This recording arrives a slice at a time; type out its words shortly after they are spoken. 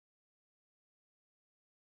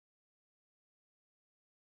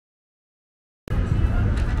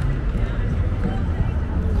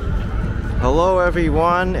Hello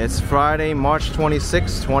everyone, it's Friday, March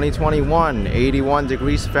 26, 2021, 81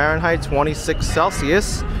 degrees Fahrenheit, 26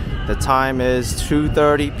 Celsius. The time is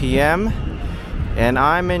 2:30 p.m. and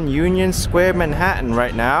I'm in Union Square, Manhattan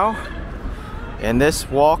right now. In this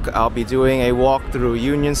walk, I'll be doing a walk through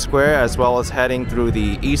Union Square as well as heading through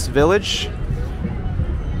the East Village.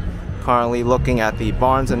 Currently looking at the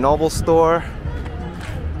Barnes & Noble store.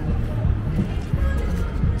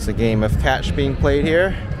 It's a game of catch being played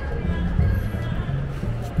here.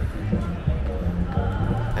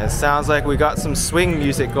 And it sounds like we got some swing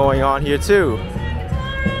music going on here too.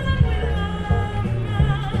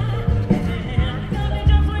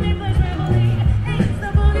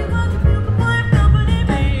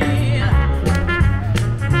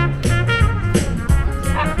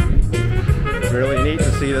 Really neat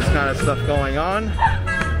to see this kind of stuff going on.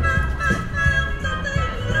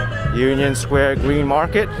 Union Square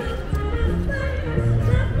Greenmarket.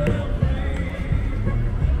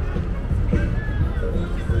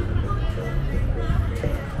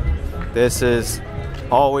 This is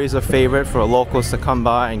always a favorite for locals to come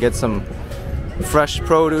by and get some fresh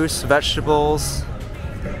produce, vegetables,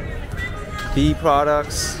 bee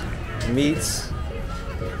products, meats.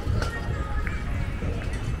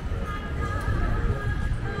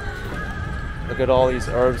 Look at all these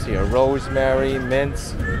herbs here: rosemary,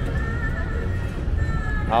 mint,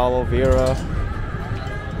 aloe vera.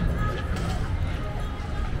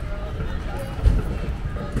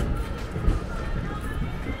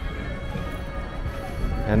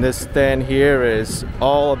 And this stand here is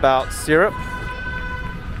all about syrup.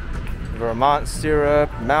 Vermont syrup,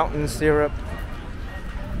 mountain syrup.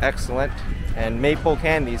 Excellent. And maple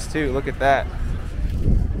candies too, look at that.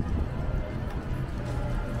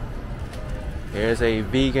 Here's a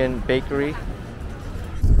vegan bakery.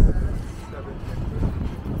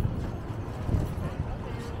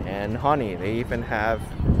 And honey, they even have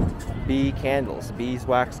bee candles,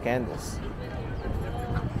 beeswax candles.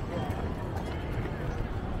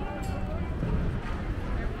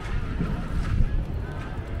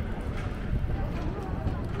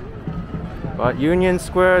 But Union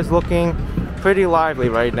Square is looking pretty lively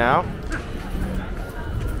right now.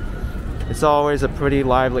 It's always a pretty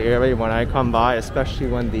lively area when I come by, especially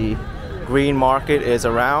when the green market is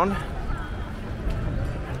around.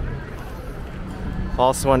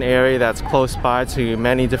 Also an area that's close by to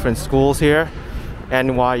many different schools here.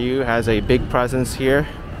 NYU has a big presence here,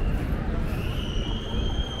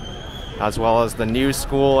 as well as the New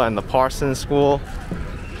School and the Parsons School.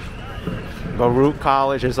 Baruch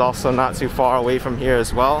College is also not too far away from here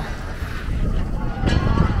as well.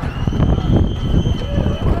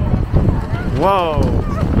 Whoa!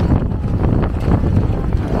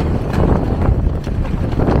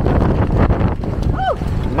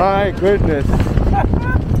 My goodness!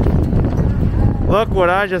 Look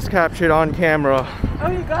what I just captured on camera.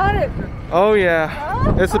 Oh, you got it! Oh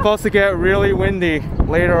yeah. It's supposed to get really windy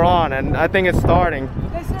later on, and I think it's starting.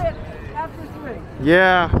 They said after 3.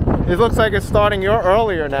 Yeah. It looks like it's starting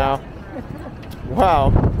earlier now.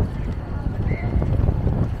 Wow.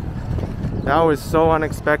 That was so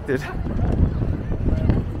unexpected.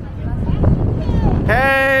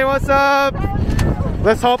 Hey, what's up?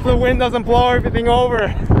 Let's hope the wind doesn't blow everything over.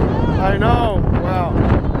 I know. Wow.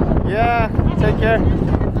 Yeah, take care.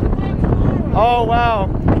 Oh, wow.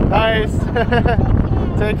 Nice.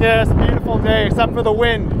 Take care. It's a beautiful day, except for the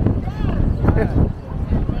wind.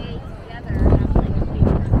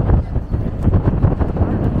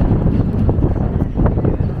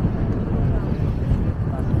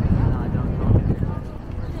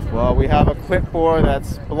 Well, we have a clipboard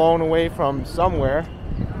that's blown away from somewhere.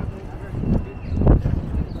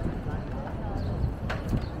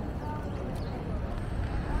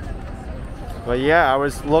 But yeah, I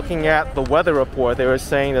was looking at the weather report. They were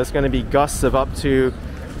saying there's going to be gusts of up to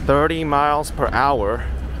 30 miles per hour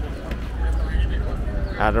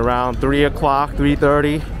at around 3 o'clock,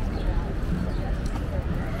 3:30.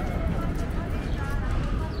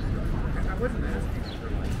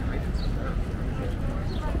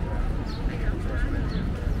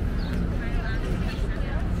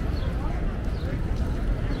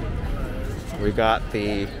 We got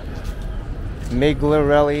the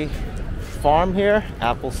Miglarelli farm here,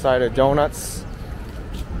 apple cider donuts,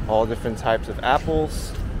 all different types of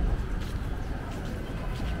apples.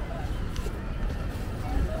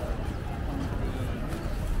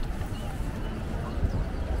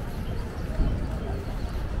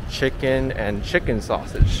 Chicken and chicken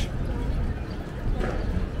sausage.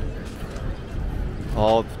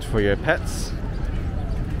 All for your pets.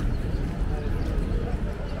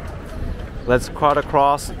 Let's cut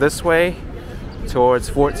across this way towards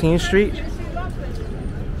 14th Street.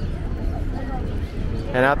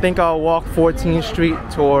 And I think I'll walk 14th Street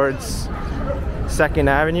towards 2nd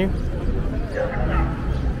Avenue.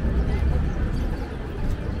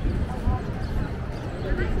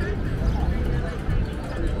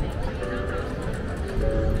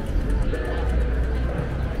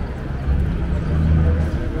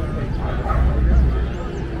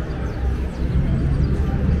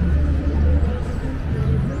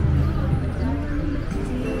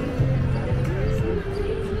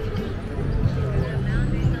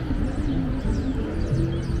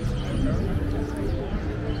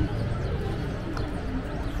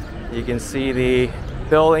 You can see the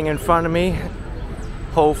building in front of me,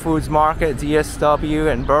 Whole Foods Market,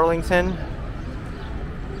 DSW in Burlington.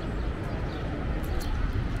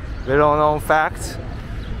 Little known fact,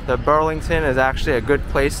 the Burlington is actually a good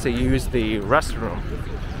place to use the restroom.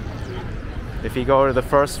 If you go to the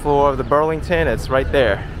first floor of the Burlington, it's right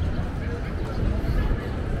there.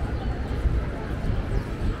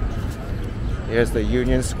 Here's the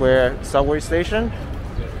Union Square subway station.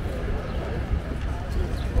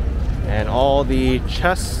 And all the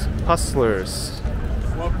chess hustlers.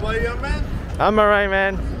 Wanna play, young man? I'm alright,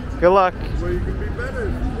 man. Good luck. Well, you can be better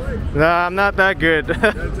if you play. Nah, I'm not that good.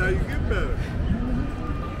 That's how you get better.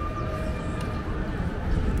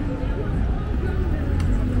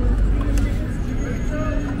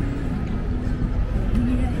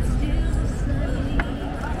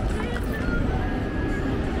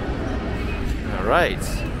 Alright.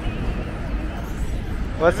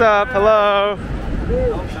 What's up? Hello.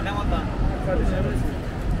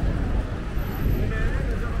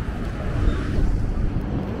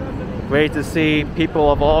 Great to see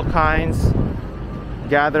people of all kinds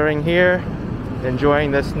gathering here,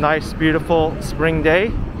 enjoying this nice, beautiful spring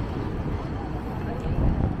day.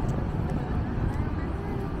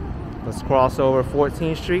 Let's cross over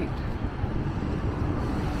 14th Street.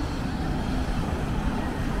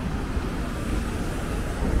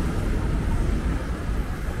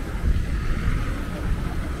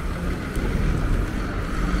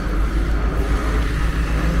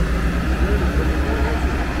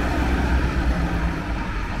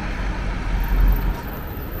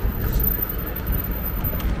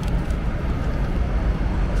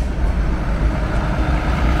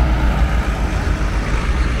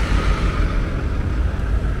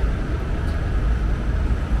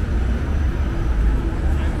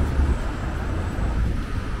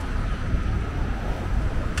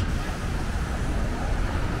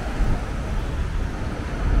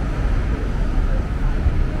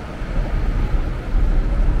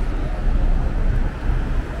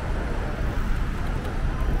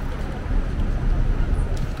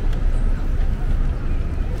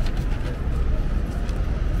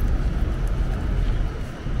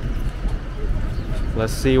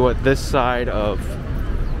 Let's see what this side of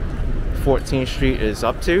 14th Street is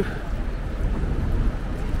up to.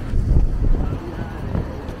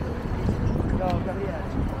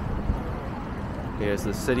 Here's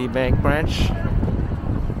the Citibank branch.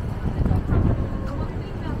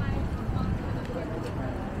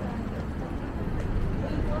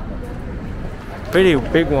 Pretty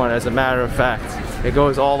big one, as a matter of fact. It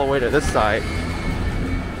goes all the way to this side.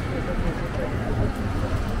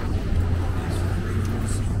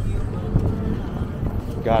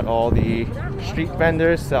 Got all the street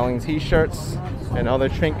vendors selling t-shirts and other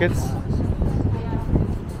trinkets.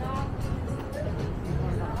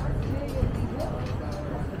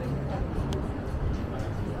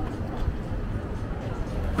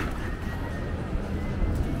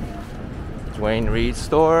 Dwayne Reed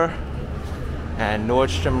store and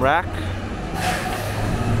Nordstrom Rack.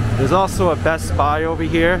 There's also a Best Buy over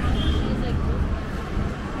here.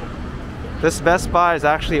 This Best Buy is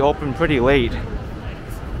actually open pretty late.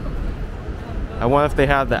 I wonder if they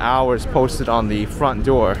have the hours posted on the front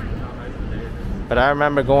door. But I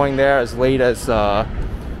remember going there as late as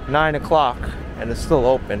 9 o'clock and it's still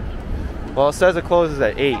open. Well, it says it closes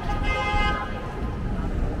at 8.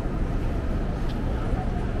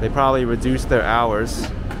 They probably reduced their hours.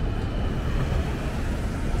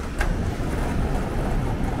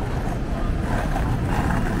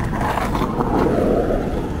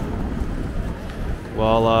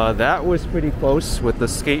 Well, that was pretty close with the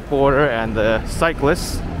skateboarder and the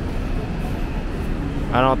cyclist.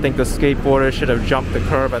 I don't think the skateboarder should have jumped the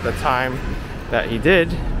curb at the time that he did.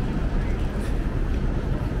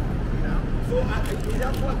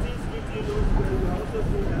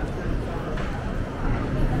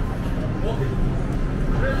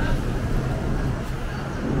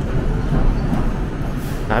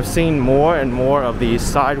 I've seen more and more of these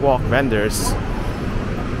sidewalk vendors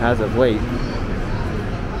as of late.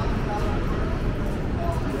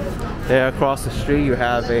 There across the street you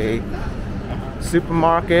have a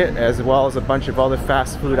supermarket as well as a bunch of other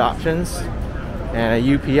fast food options and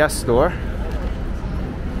a UPS store.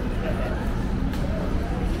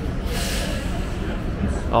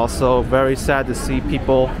 Also very sad to see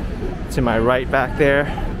people to my right back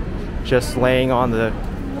there just laying on the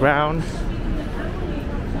ground.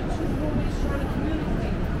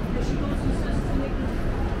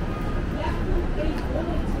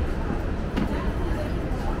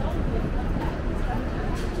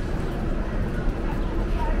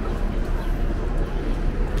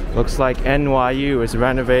 Looks like NYU is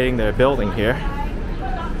renovating their building here.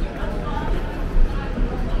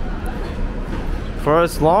 For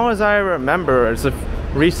as long as I remember, it's a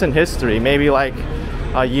recent history, maybe like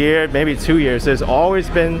a year, maybe 2 years, there's always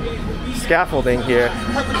been scaffolding here.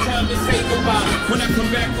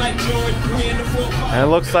 And it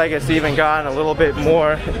looks like it's even gotten a little bit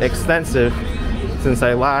more extensive since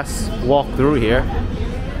I last walked through here.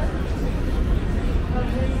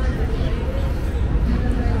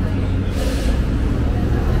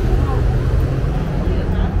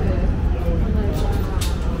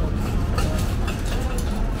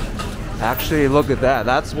 Actually, look at that.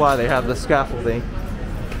 That's why they have the scaffolding.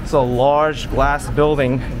 It's a large glass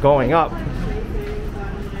building going up.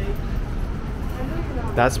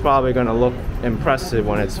 That's probably going to look impressive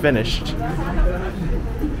when it's finished.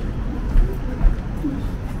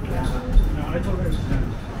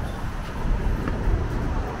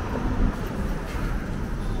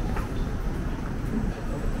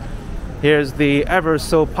 Here's the ever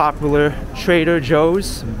so popular Trader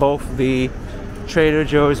Joe's, both the Trader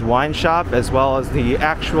Joe's wine shop as well as the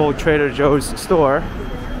actual Trader Joe's store.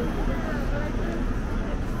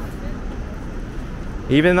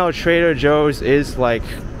 Even though Trader Joe's is like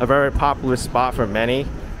a very popular spot for many,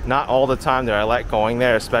 not all the time that I like going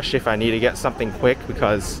there, especially if I need to get something quick,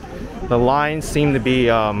 because the lines seem to be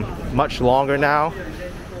much longer now.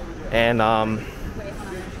 And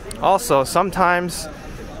also sometimes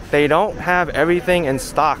they don't have everything in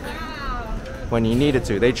stock when you need it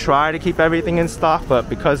to. They try to keep everything in stock, but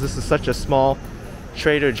because this is such a small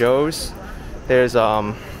Trader Joe's, there's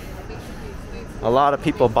a lot of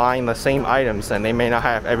people buying the same items and they may not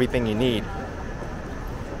have everything you need.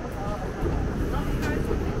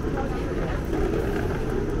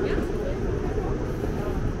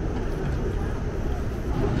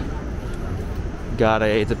 Got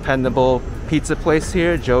a dependable pizza place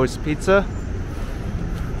here, Joe's Pizza.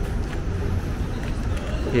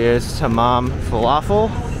 Here's Tamam Falafel,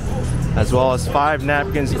 as well as 5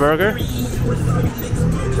 Napkins Burger.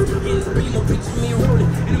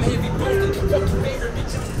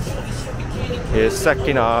 Here's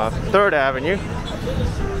 3rd Avenue.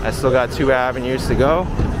 I still got 2 avenues to go.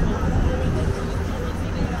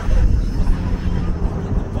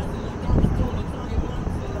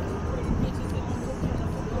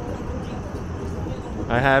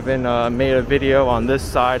 I haven't made a video on this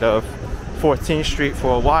side of 14th Street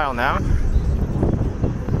for a while now.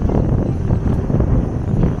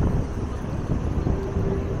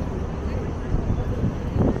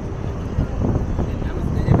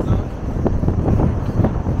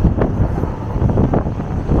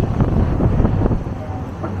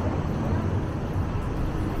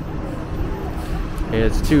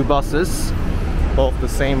 Here's 2 buses, both the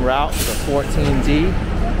same route, the 14D.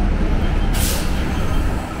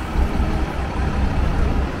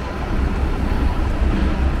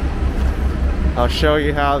 I'll show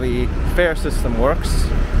you how the fare system works.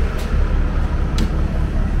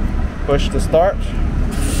 Push to start.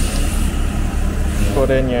 Put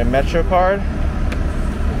in your Metro card.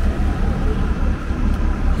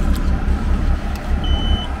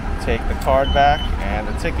 Take the card back and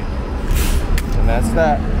the ticket. And that's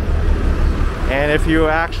that. And if you're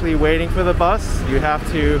actually waiting for the bus, you have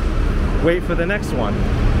to wait for the next one,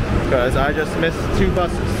 because I just missed 2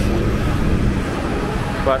 buses.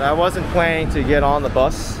 But I wasn't planning to get on the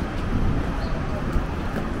bus.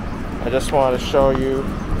 I just wanted to show you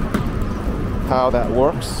how that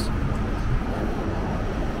works.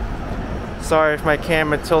 Sorry if my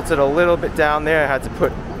camera tilted a little bit down there. I had to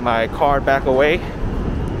put my card back away.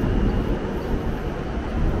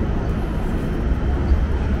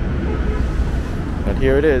 But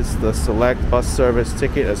here it is, the select bus service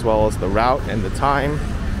ticket as well as the route and the time.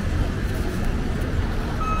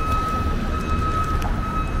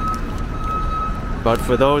 But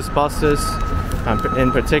for those buses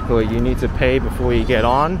in particular, you need to pay before you get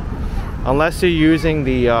on, unless you're using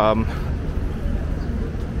the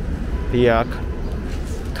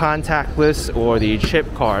contactless or the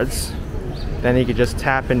chip cards. Then you can just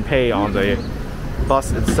tap and pay on the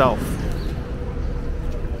bus itself.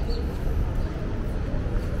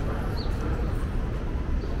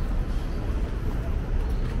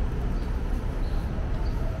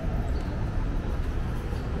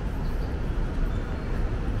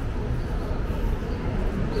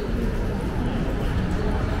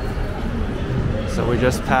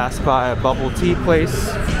 just passed by a bubble tea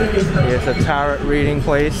place. Here's a tarot reading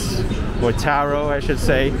place, or tarot I should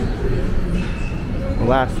say.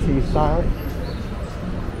 Last tea silent.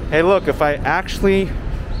 Hey look, if I actually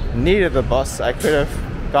needed the bus, I could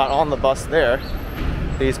have got on the bus there.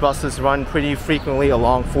 These buses run pretty frequently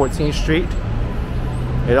along 14th Street.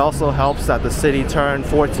 It also helps that the city turned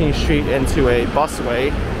 14th Street into a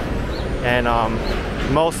busway, and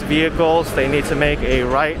most vehicles, they need to make a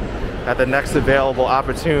right at the next available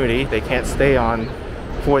opportunity. They can't stay on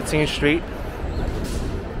 14th Street.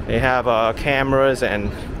 They have cameras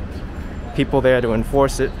and people there to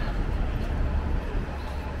enforce it.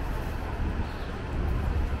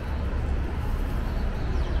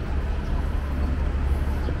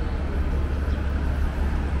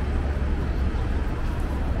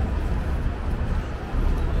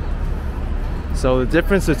 So the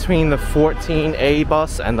difference between the 14A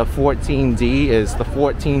bus and the 14D is the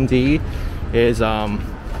 14D is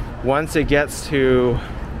once it gets to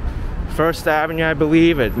First Avenue, I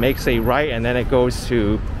believe, it makes a right and then it goes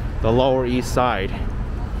to the Lower East Side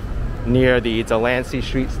near the Delancey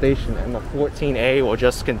Street station, and the 14A will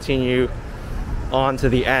just continue on to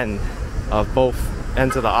the end of both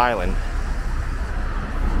ends of the island.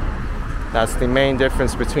 That's the main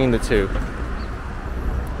difference between the two.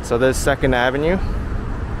 So there's 2nd Avenue.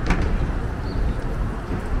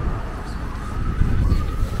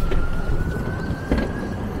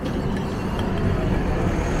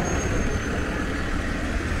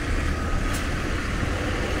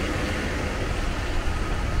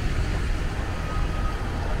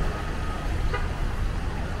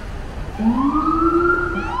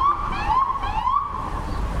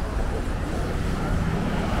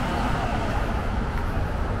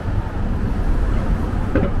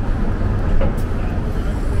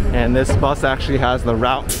 And this bus actually has the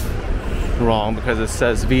route wrong because it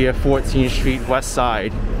says via 14th Street West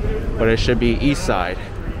Side, but it should be East Side.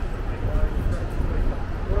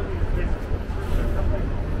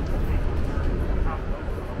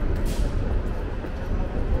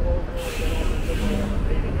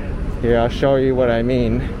 Here, I'll show you what I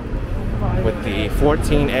mean with the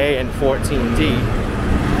 14A and 14D.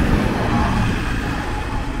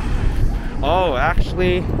 Oh,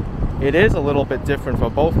 actually, it is a little bit different for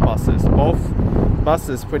both buses. Both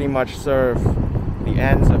buses pretty much serve the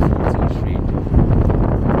ends of 14th Street.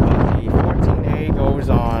 The 14A goes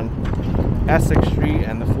on Essex Street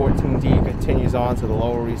and the 14D continues on to the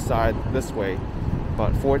Lower East Side this way.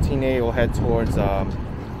 But 14A will head towards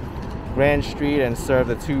Grand Street and serve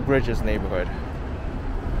the Two Bridges neighborhood.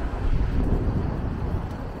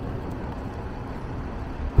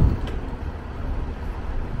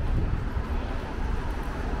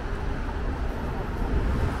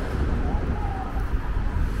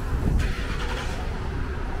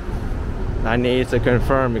 I needed to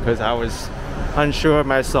confirm because I was unsure of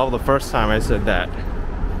myself the first time I said that.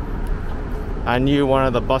 I knew one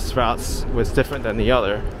of the bus routes was different than the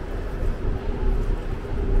other.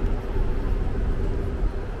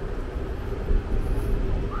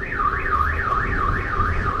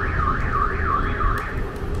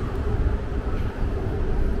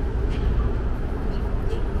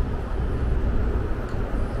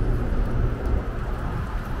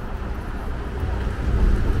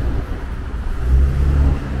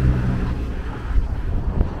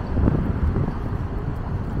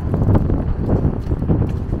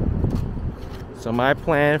 So my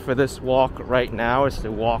plan for this walk right now is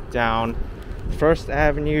to walk down First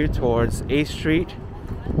Avenue towards 8th Street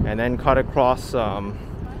and then cut across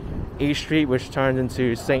 8th Street, which turns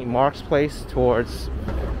into St. Mark's Place towards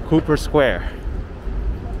Cooper Square.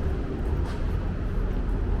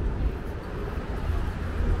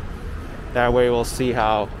 That way we'll see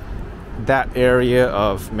how that area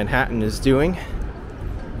of Manhattan is doing.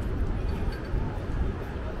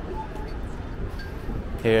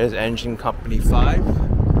 Here's Engine Company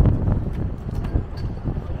 5.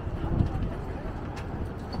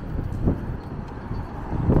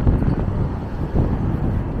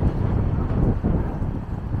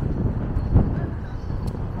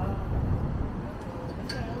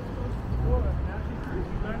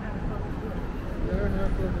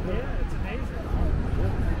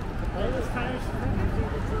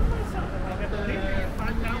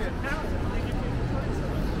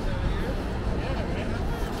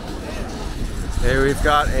 Here we've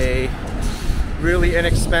got a really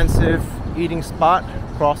inexpensive eating spot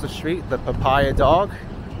across the street, the Papaya Dog.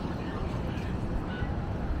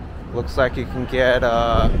 Looks like you can get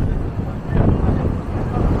a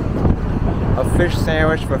fish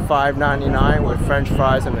sandwich for $5.99 with French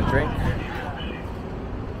fries and a drink.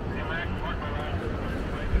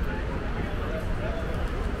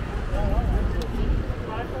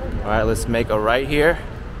 Alright, let's make a right here.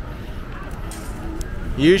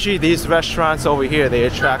 Usually these restaurants over here, they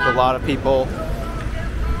attract a lot of people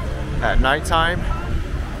at nighttime.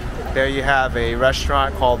 There you have a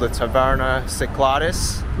restaurant called the Taverna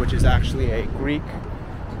Cycladis, which is actually a Greek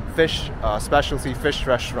fish, specialty fish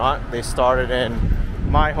restaurant. They started in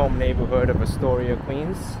my home neighborhood of Astoria,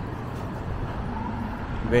 Queens.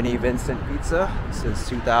 Vinnie Vincent Pizza since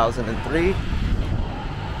 2003.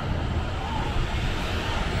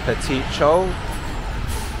 Petit Cho.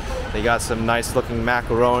 They got some nice looking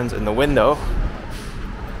macarons in the window.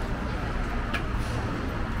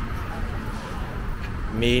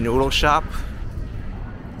 Me Noodle Shop.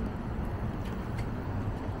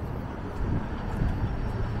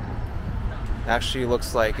 Actually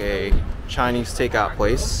looks like a Chinese takeout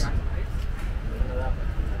place.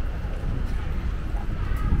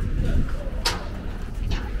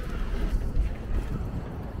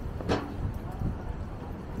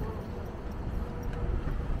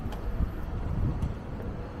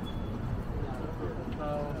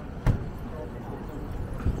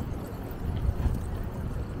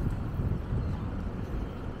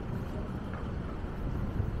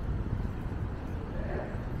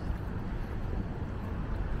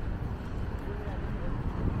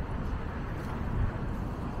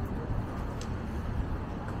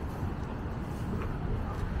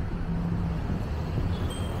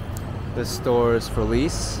 This store is for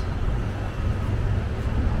lease.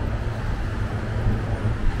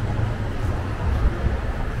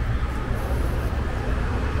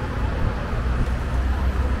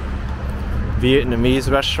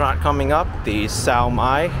 Vietnamese restaurant coming up, the Sao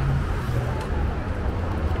Mai.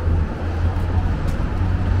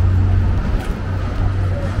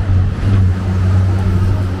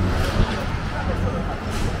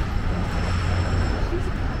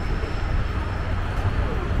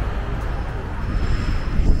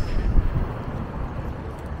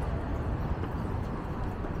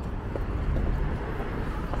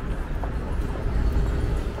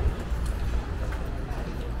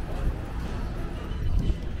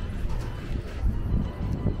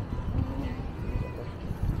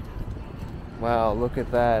 Wow, look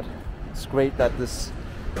at that. It's great that this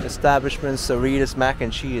establishment, Sarita's Mac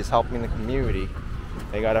and Cheese, is helping the community.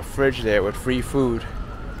 They got a fridge there with free food.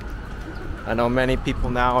 I know many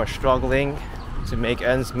people now are struggling to make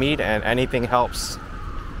ends meet, and anything helps.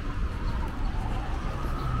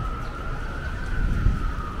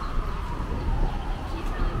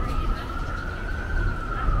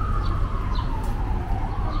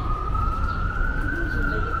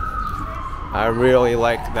 I really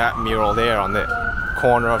like that mural there on the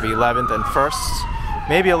corner of 11th and 1st.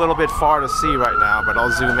 Maybe a little bit far to see right now, but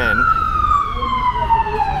I'll zoom in.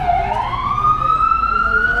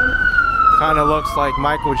 Kind of looks like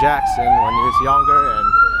Michael Jackson when he was younger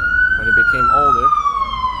and when he became older.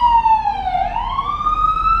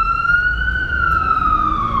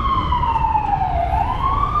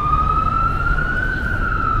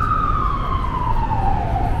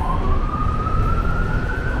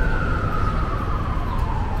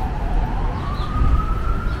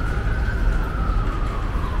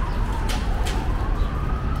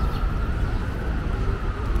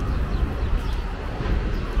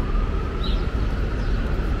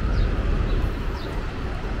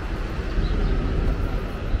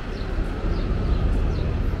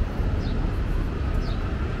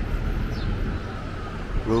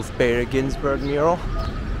 Ruth Bader Ginsburg mural.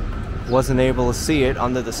 Wasn't able to see it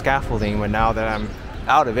under the scaffolding, but now that I'm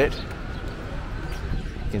out of it,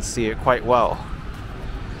 you can see it quite well.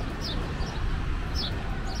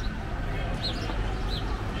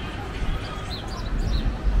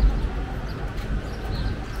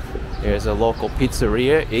 Here's a local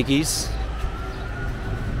pizzeria, Iggy's.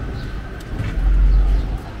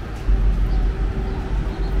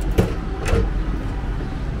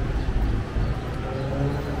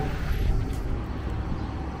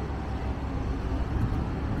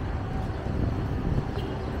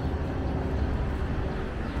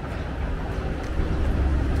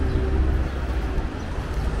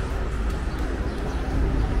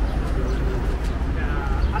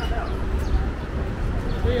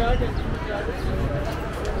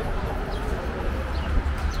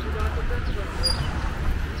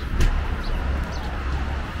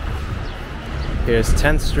 Here's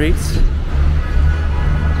 10th Street.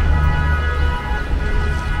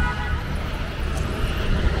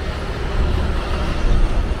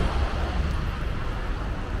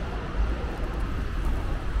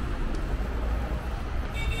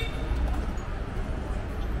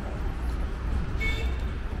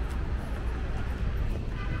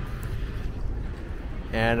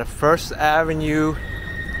 And the First Avenue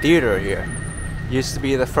theater here. Used to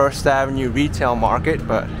be the First Avenue Retail Market,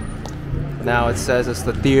 but now it says it's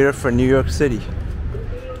the Theater for New York City.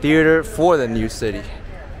 Theater for the New City.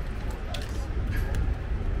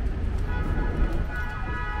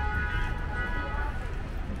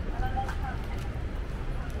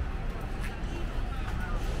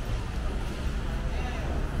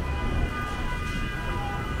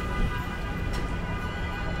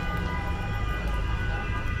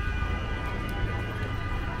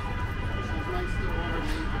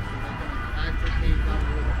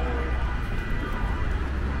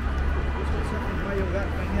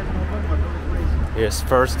 Here's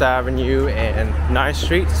First Avenue and 9th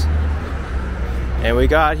Street. And we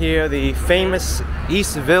got here the famous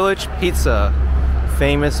East Village Pizza,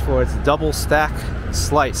 famous for its double stack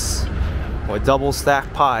slice or double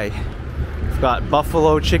stack pie. We've got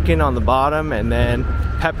buffalo chicken on the bottom and then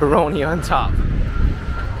pepperoni on top.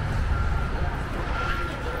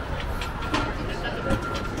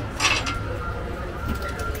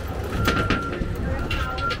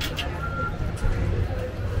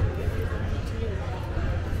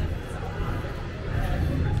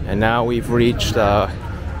 And now we've reached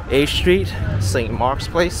 8th Street, St. Mark's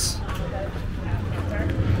Place.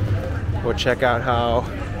 We'll check out how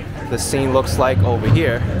the scene looks like over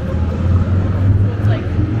here.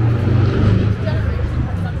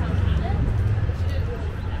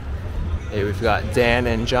 Here we've got Dan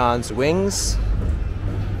and John's Wings.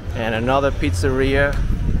 And another pizzeria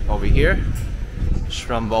over here,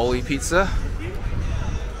 Stromboli Pizza.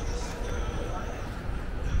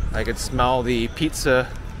 I could smell the pizza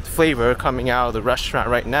flavor coming out of the restaurant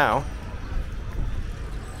right now.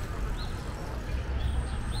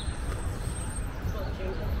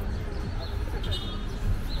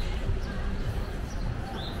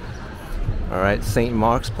 Alright, St.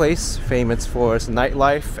 Mark's Place, famous for its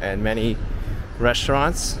nightlife and many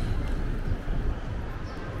restaurants.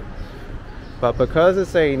 But because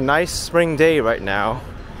it's a nice spring day right now,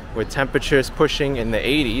 with temperatures pushing in the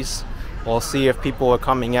 80s, we'll see if people are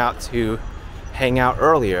coming out to hang out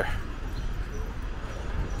earlier.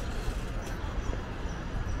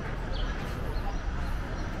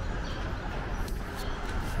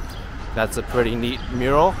 That's a pretty neat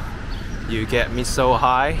mural. You Get Me So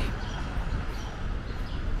High.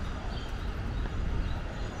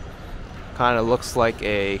 Kind of looks like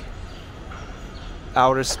a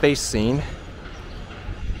outer space scene.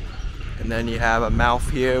 And then you have a mouth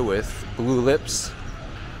here with blue lips.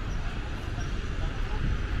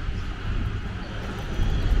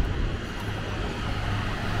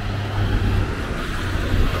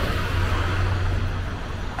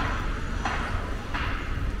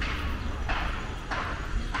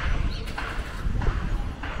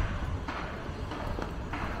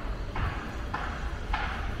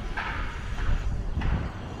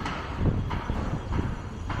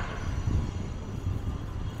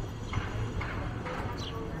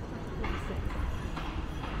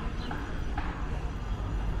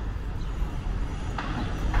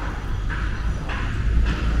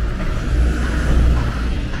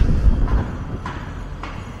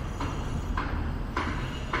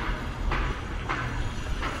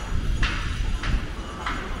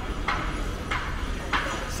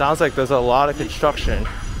 Sounds like there's a lot of construction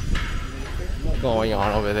going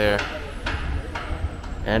on over there.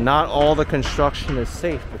 And not all the construction is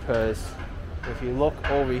safe, because if you look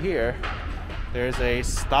over here, there's a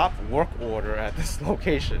stop work order at this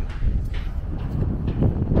location.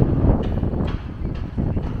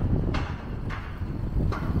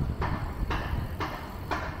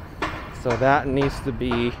 So that needs to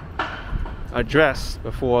be addressed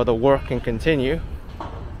before the work can continue.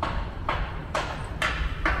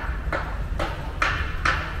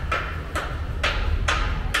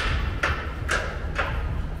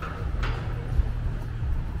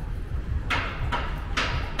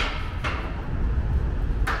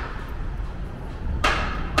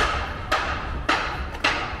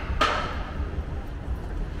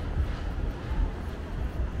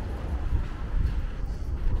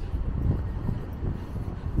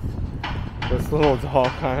 This little dog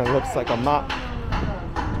kind of looks like a mop.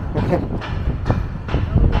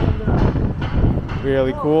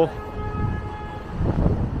 Really cool.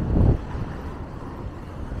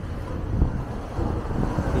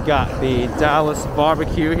 You got the Dallas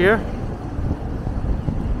barbecue here,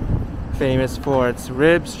 famous for its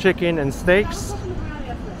ribs, chicken, and steaks.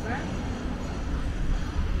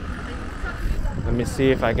 Let me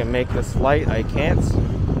see if I can make this light. I can't.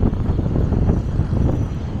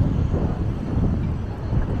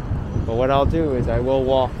 But what I'll do is I will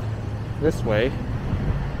walk this way.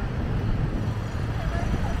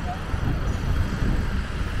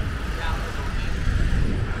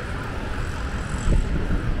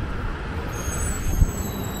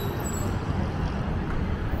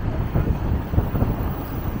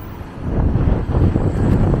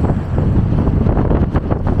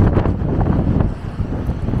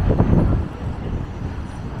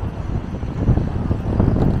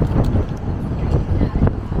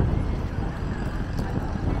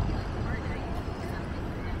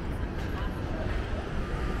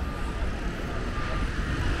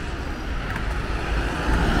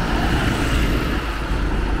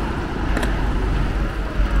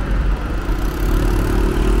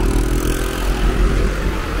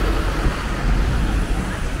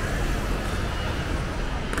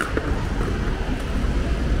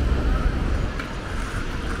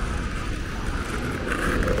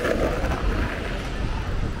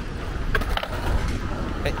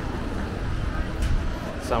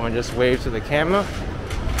 and just wave to the camera.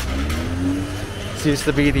 This used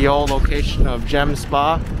to be the old location of Gem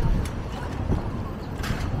Spa.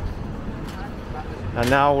 And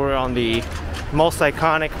now we're on the most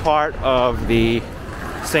iconic part of the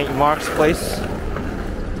St. Mark's Place.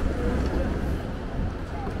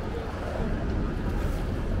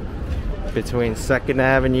 Between 2nd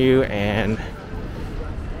Avenue and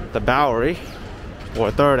the Bowery,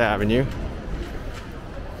 or 3rd Avenue.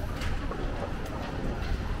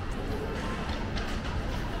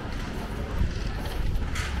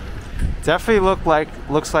 Definitely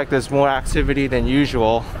looks like there's more activity than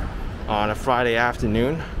usual on a Friday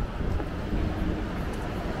afternoon.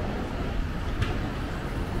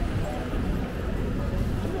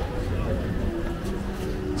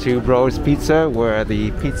 Two Bros Pizza, where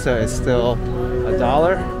the pizza is still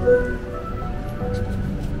 $1.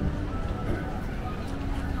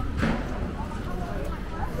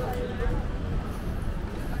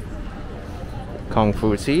 Kung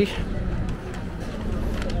Fu Tea.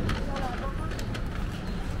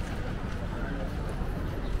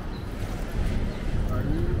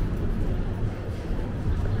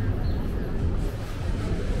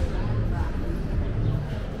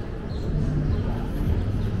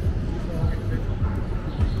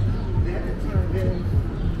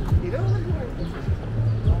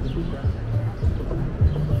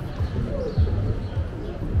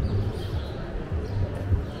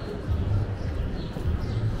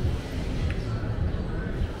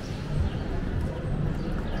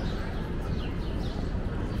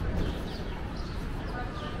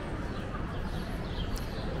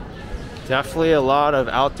 Definitely a lot of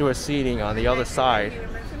outdoor seating on the other side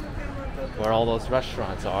where all those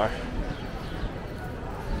restaurants are.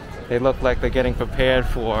 They look like they're getting prepared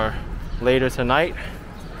for later tonight.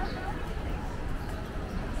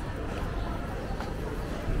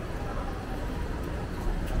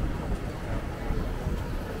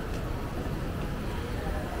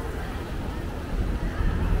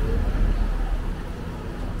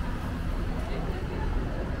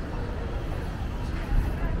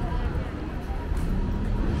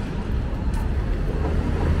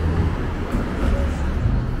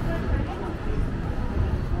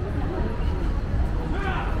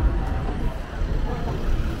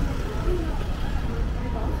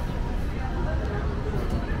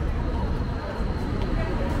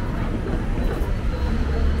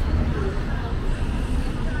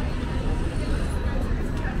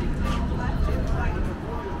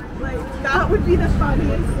 That would be the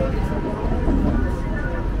funniest thing.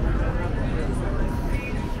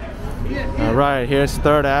 Alright, here's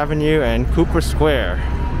 3rd Avenue and Cooper Square.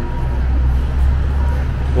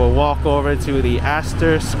 We'll walk over to the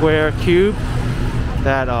Astor Square Cube.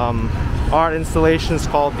 That art installation is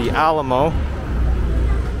called the Alamo.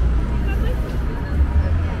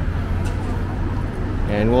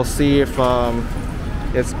 And we'll see if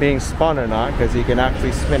it's being spun or not, because you can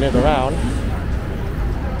actually spin it around.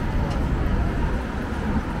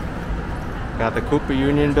 Got the Cooper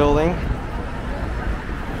Union building.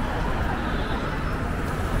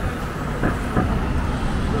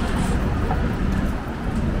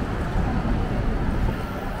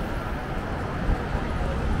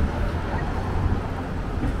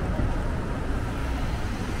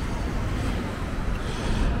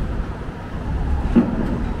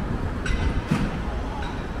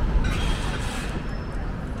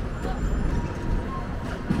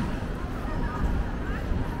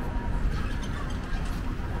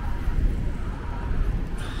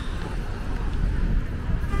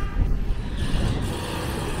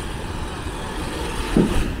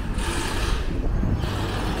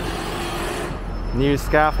 New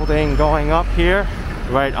scaffolding going up here,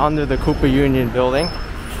 right under the Cooper Union building.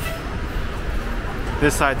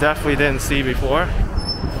 This I definitely didn't see before.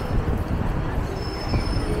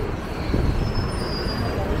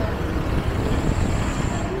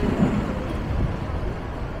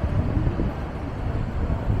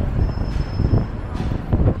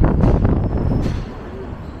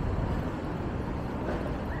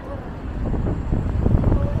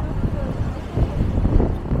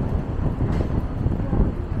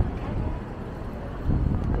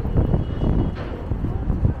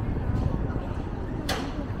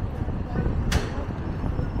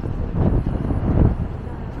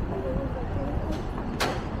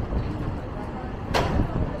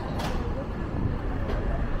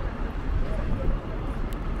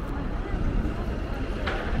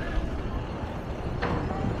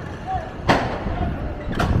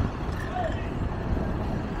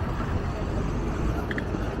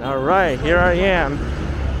 Alright, here I am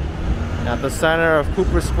at the center of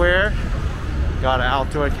Cooper Square. Got an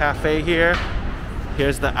outdoor cafe here.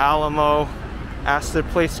 Here's the Alamo Astor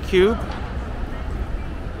Place Cube.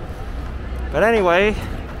 But anyway,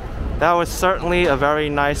 that was certainly a very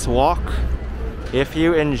nice walk. If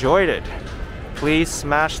you enjoyed it, please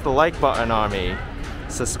smash the like button on me.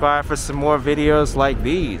 Subscribe for some more videos like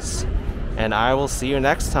these. And I will see you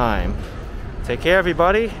next time. Take care,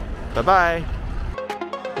 everybody. Bye-bye.